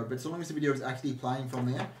the video, but so long as the video is actually playing from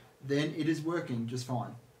there, then it is working just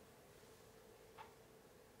fine.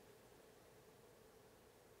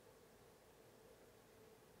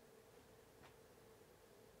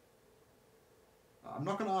 I'm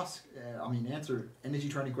not going to answer energy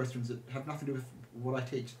training questions that have nothing to do with what I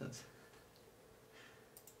teach.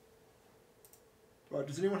 Right,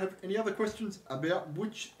 does anyone have any other questions about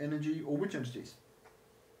which energy or which entities?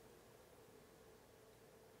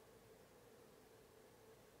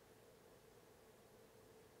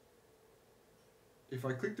 If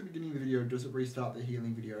I click the beginning of the video, does it restart the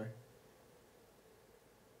healing video?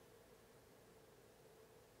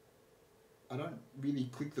 I don't really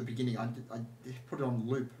click the beginning. I put it on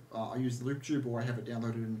loop. I use LoopTube, or I have it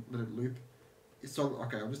downloaded and let it loop. So,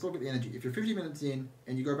 okay, I'll just look at the energy. If you're 50 minutes in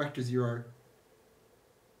and you go back to 0,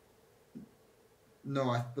 no,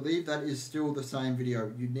 I believe that is still the same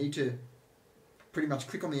video. You need to pretty much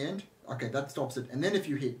click on the end. Okay, that stops it. And then if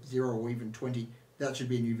you hit 0 or even 20, that should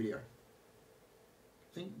be a new video.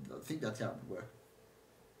 I think that's how it would work.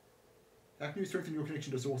 How can you strengthen your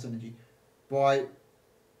connection to source energy? By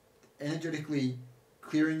energetically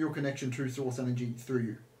clearing your connection to source energy through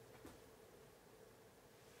you.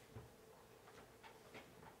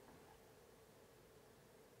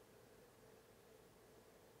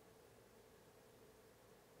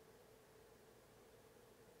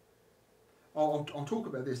 I'll talk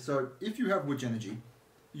about this. So if you have witch energy,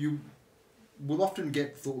 will often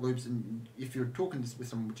get thought loops, and if you're talking with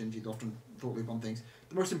someone with energy, they'll often thought loop on things.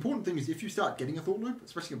 The most important thing is if you start getting a thought loop,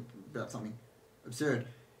 especially about something absurd,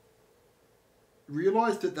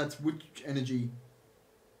 realize that that's witch energy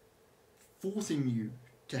forcing you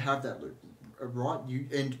to have that loop, right?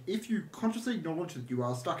 And if you consciously acknowledge that you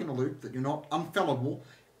are stuck in a loop, that you're not unfallible,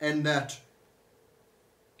 and that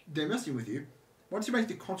they're messing with you, once you make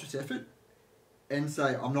the conscious effort and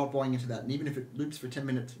say, I'm not buying into that, and even if it loops for 10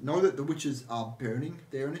 minutes, know that the witches are burning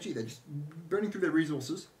their energy. They're just burning through their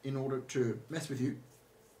resources in order to mess with you.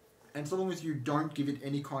 And so long as you don't give it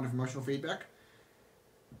any kind of emotional feedback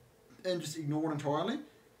and just ignore it entirely,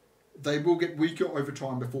 they will get weaker over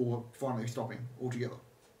time before finally stopping altogether.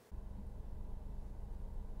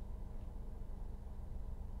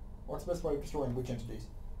 What's the best way of destroying witch entities?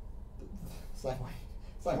 Same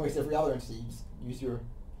way as every other entity. You just use your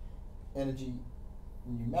energy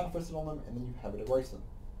and you manifest it on them, and then you have it erase them.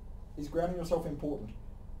 Is grounding yourself important?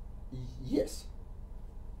 Yes.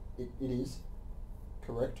 It is.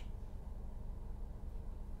 Correct.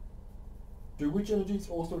 Do witch energies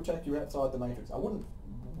also attack you outside the matrix? I wouldn't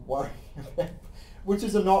worry about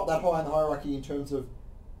witches are not that high in the hierarchy in terms of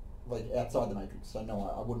like outside the matrix. So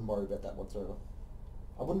no, I wouldn't worry about that whatsoever.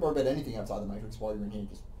 I wouldn't worry about anything outside the matrix while you're in here.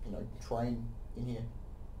 Just, train in here.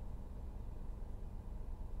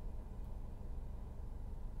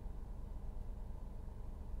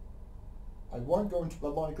 I won't go into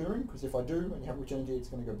bloodline clearing, because if I do and you have witch energy, it's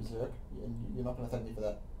going to go berserk, and you're not going to thank me for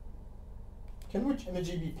that. Can witch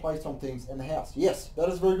energy be placed on things in the house? Yes, that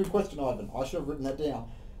is a very good question, Ivan. I should have written that down.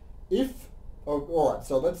 Alright,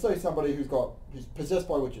 so let's say somebody who's possessed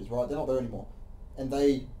by witches, right? They're not there anymore, and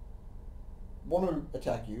they want to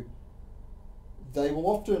attack you. They will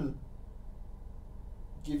often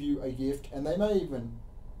give you a gift, and they may even,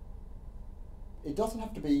 it doesn't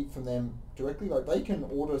have to be from them directly, like they can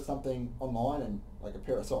order something online and like a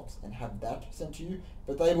pair of socks and have that sent to you,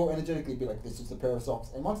 but they will energetically be like, this is a pair of socks,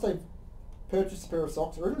 and once they've purchased a pair of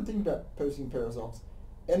socks, or even thinking about purchasing a pair of socks,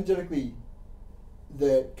 energetically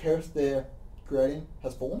the curse they're creating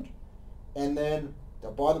has formed, and then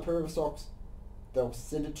they'll buy the pair of socks, they'll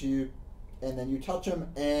send it to you, and then you touch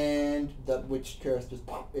them, and that witch curse just,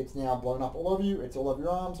 it's now blown up all over you, it's all over your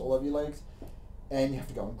arms, all over your legs, and you have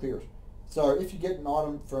to go and clear it. So if you get an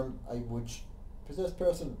item from a witch-possessed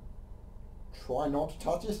person, try not to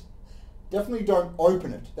touch it. Definitely don't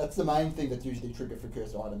open it. That's the main thing that's usually triggered for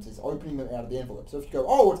cursed items, is opening them out of the envelope. So if you go,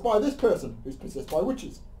 oh, it's by this person who's possessed by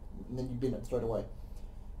witches, and then you bin it straight away.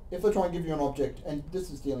 If they try and give you an object, and this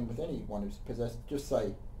is dealing with anyone who's possessed, just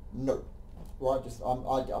say no. Right? Just, I'm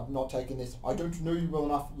not taking this. I don't know you well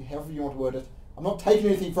enough, however you want to word it. I'm not taking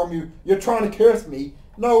anything from you. You're trying to curse me.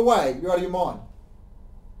 No way. You're out of your mind.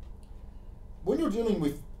 When you're dealing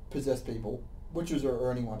with possessed people, witches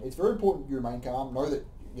or anyone, it's very important you remain calm. Know that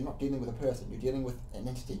you're not dealing with a person. You're dealing with an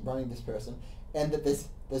entity running this person, and that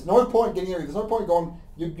there's no point getting angry. There's no point going,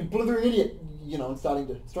 you're blithering idiot, and starting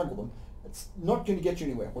to strangle them. It's not going to get you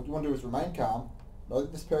anywhere. What you want to do is remain calm. Know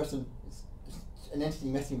that this person is an entity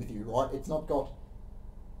messing with you, right? It's not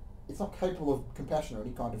capable of compassion or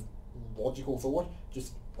any kind of logical thought.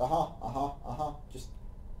 Just just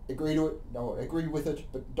agree to it. No, agree with it,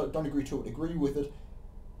 but don't agree to it. Agree with it,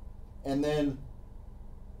 and then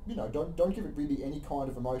don't give it really any kind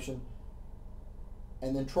of emotion.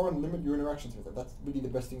 And then try and limit your interactions with it. That's really the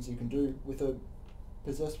best things you can do with a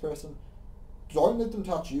possessed person. Don't let them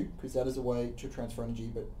touch you, because that is a way to transfer energy.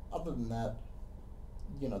 But other than that,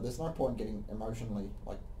 there's no point getting emotionally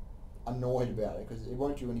annoyed about it, because it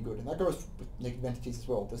won't do any good. And that goes with negative entities as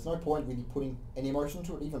well. There's no point really putting any emotion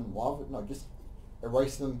to it, even love. No, just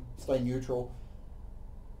erase them, stay neutral.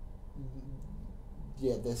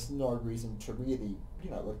 Yeah, there's no reason to really,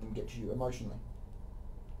 let them get to you emotionally.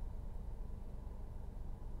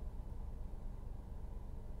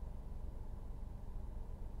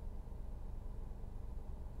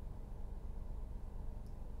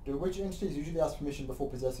 Do witch entities usually ask permission before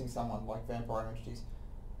possessing someone, like vampire entities?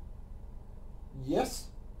 Yes,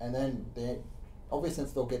 and then the obvious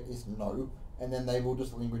sense they'll get is no, and then they will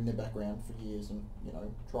just linger in the background for years and,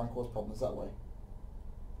 try and cause problems that way.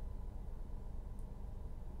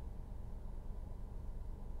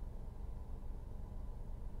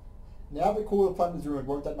 Now that core of the planet is ruined,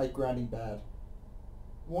 won't that make grounding bad?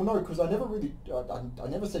 Well, no, because I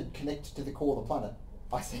never said connect to the core of the planet.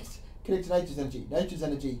 I said connect to nature's energy. Nature's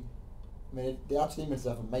energy, the archdemons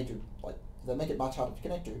have a major, they make it much harder to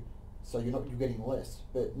connect to, so you're getting less.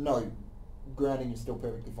 But no, grounding is still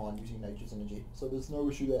perfectly fine using nature's energy, so there's no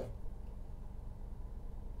issue there.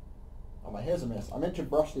 Oh, my hair's a mess. I meant to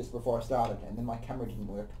brush this before I started, and then my camera didn't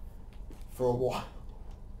work for a while.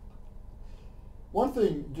 One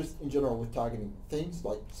thing, just in general with targeting, things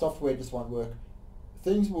like software just won't work.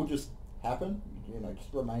 Things will just happen.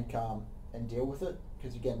 Just remain calm and deal with it.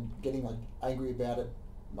 Because again, getting like angry about it.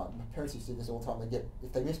 My parents used to do this all the time.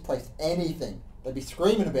 If they misplaced anything, they'd be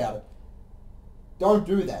screaming about it. Don't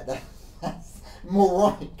do that. That's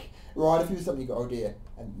moronic, right? If you do something, you go, oh dear,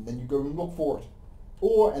 and then you go and look for it,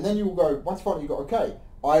 and then you will go. Once you find it, you go, okay,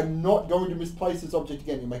 I'm not going to misplace this object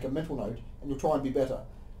again. You make a mental note, and you'll try and be better.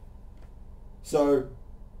 So,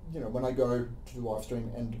 when I go to the live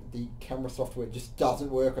stream and the camera software just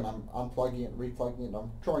doesn't work, and I'm unplugging it, replugging it, and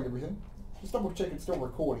I'm trying everything, just double check it's still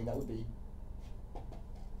recording. That would be.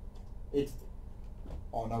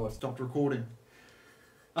 Oh no, it stopped recording.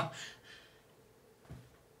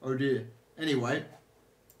 Oh dear. Anyway,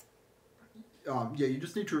 you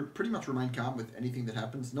just need to pretty much remain calm with anything that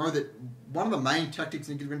happens. Know that one of the main tactics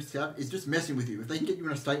individuals have is just messing with you. If they can get you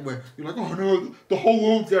in a state where you're like, oh no, the whole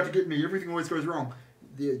world's out to get me, everything always goes wrong,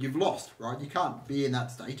 you've lost, right? You can't be in that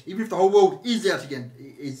state. Even if the whole world is out to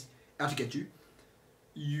get you,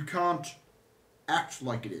 you can't act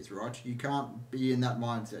like it is, right? You can't be in that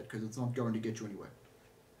mindset because it's not going to get you anywhere.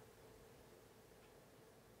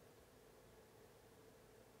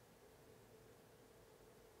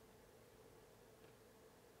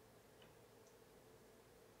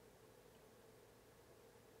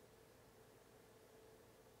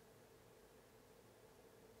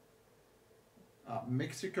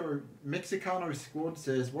 Mexicano Squad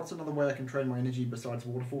says, what's another way I can train my energy besides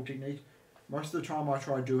waterfall technique? Most of the time I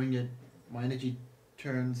try doing it, my energy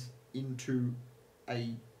turns into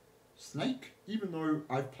a snake, even though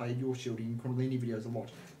I've played your shielding and Kundalini videos a lot.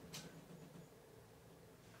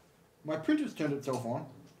 My printer's turned itself on.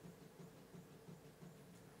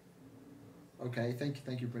 Okay,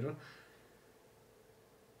 thank you, printer.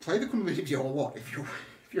 Play the Kundalini video a lot if your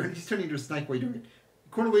energy's turning into a snake while you're doing it.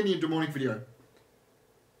 Kundalini and demonic video.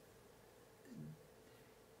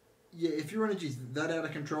 Yeah, if your energy's that out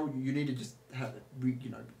of control, you need to just have it,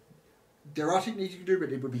 there are techniques you can do,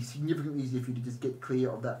 but it would be significantly easier for you to just get clear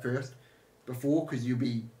of that first before, because you'll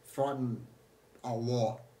be frightened a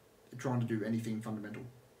lot trying to do anything fundamental.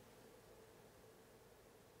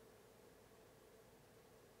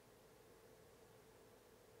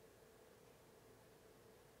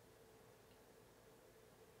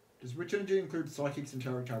 Does witch energy include psychics and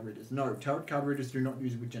tarot card readers? No, tarot card readers do not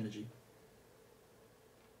use witch energy.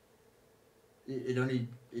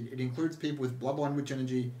 It includes people with bloodline witch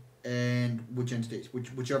energy and witch entities,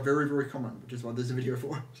 which are very, very common, which is why there's a video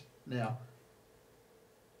for it now.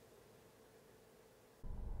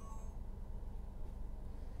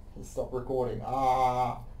 Stop recording.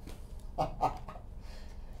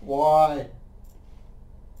 Why?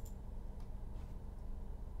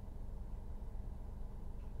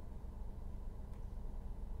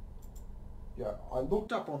 Yeah, I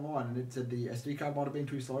looked up online and it said the SD card might have been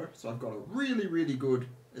too slow, so I've got a really, really good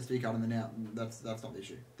SD card in there now, and that's not the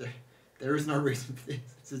issue. There is no reason for this.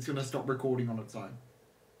 It's going to stop recording on its own.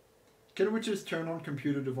 Can witches turn on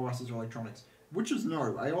computer devices or electronics? Witches,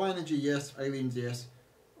 no. AI energy, yes. Aliens, yes.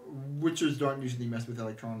 Witches don't usually mess with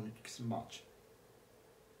electronics much.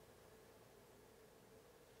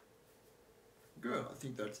 Good, I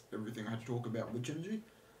think that's everything I had to talk about witch energy.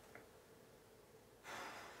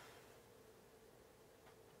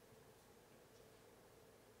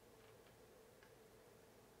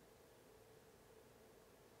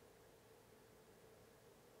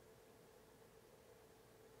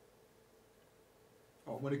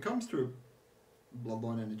 When it comes to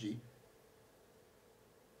bloodline energy,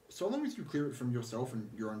 so long as you clear it from yourself and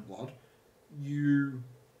your own blood, you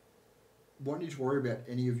won't need to worry about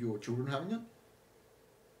any of your children having it.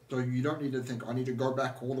 So you don't need to think, I need to go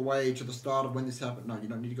back all the way to the start of when this happened. No, you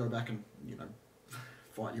don't need to go back and,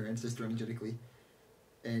 fight your ancestor energetically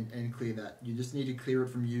and clear that. You just need to clear it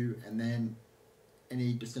from you, and then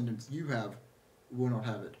any descendants you have will not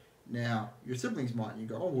have it. Now, your siblings might, and you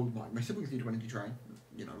go, oh, well, my siblings need to energy train.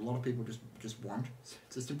 A lot of people just won't.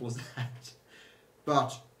 It's as simple as that.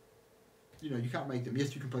 But, you can't make them.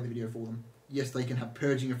 Yes, you can play the video for them. Yes, they can have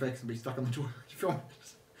purging effects and be stuck on the toilet film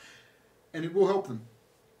it. And it will help them.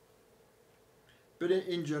 But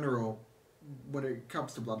in general, when it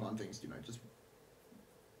comes to bloodline things, just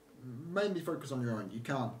mainly focus on your own. You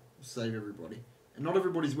can't save everybody. And not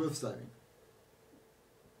everybody's worth saving.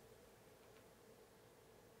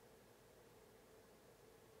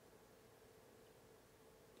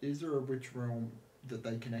 Is there a witch realm that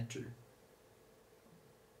they connect to?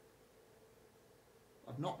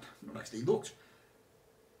 I've not actually looked.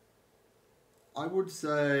 I would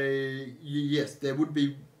say yes, there would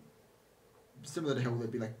be similar to hell.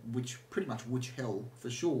 There'd be like pretty much witch hell for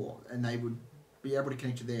sure, and they would be able to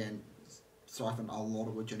connect to there and siphon a lot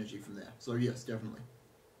of witch energy from there. So yes, definitely.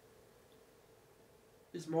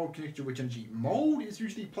 Is mold connected to witch energy? Mold is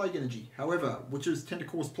usually plague energy. However, witches tend to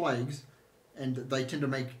cause plagues, and they tend to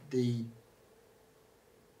make the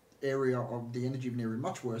area of the energy of an area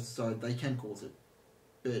much worse, so they can cause it.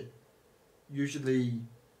 But usually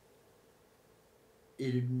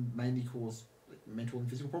it mainly causes mental and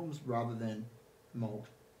physical problems rather than mold.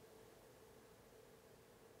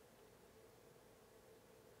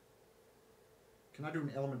 Can I do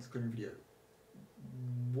an elements clearing video?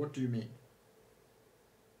 What do you mean?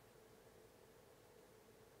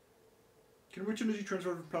 Can witch energy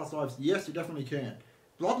transfer from past lives? Yes, you definitely can.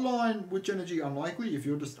 Bloodline witch energy unlikely. If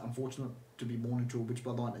you're just unfortunate to be born into a witch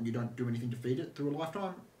bloodline and you don't do anything to feed it through a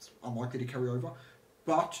lifetime, it's unlikely to carry over.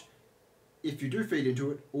 But if you do feed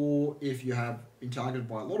into it, or if you have been targeted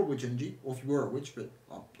by a lot of witch energy, or if you were a witch, but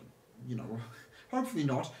you know, hopefully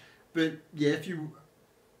not. But yeah, if you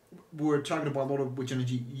were targeted by a lot of witch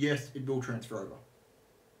energy, yes, it will transfer over.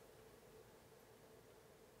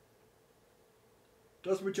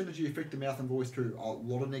 Does witch energy affect the mouth and voice too? A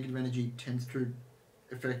lot of negative energy tends to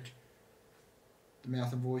affect the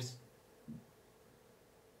mouth and voice.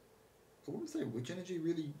 I wouldn't say witch energy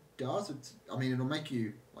really does. I mean, it'll make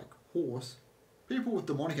you like hoarse. People with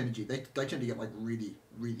demonic energy, they tend to get like really,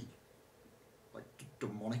 really like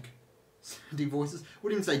demonic sounding voices.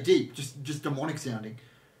 Wouldn't even say deep, just demonic sounding.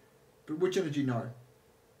 But witch energy, no.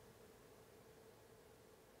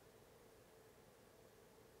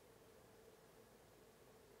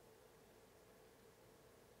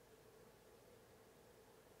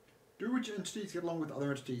 Do witch entities get along with other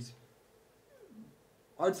entities?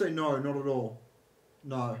 I'd say no, not at all.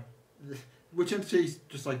 No. Witch entities,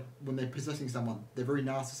 just like when they're possessing someone, they're very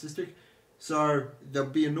narcissistic. So they'll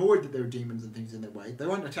be annoyed that there are demons and things in their way. They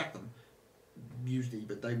won't attack them, usually,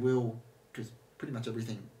 but they will, because pretty much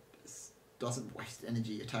everything doesn't waste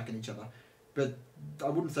energy attacking each other. But I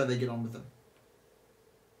wouldn't say they get on with them.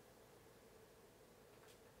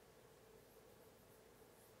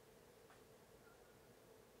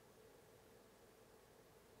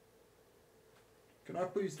 Can I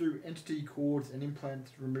please do entity cords and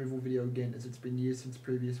implant removal video again, as it's been years since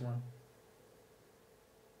previous one?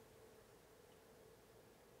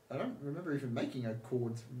 I don't remember even making a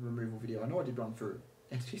cords removal video. I know I did one for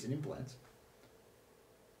entities and implants.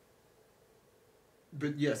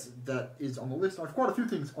 But yes, that is on the list. I have quite a few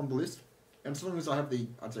things on the list. And as long as I have the,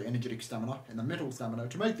 I'd say, energetic stamina and the mental stamina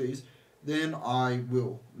to make these, then I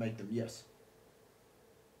will make them, yes.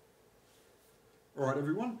 Alright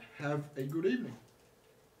everyone, have a good evening.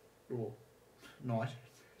 Or night.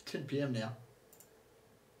 10 PM now.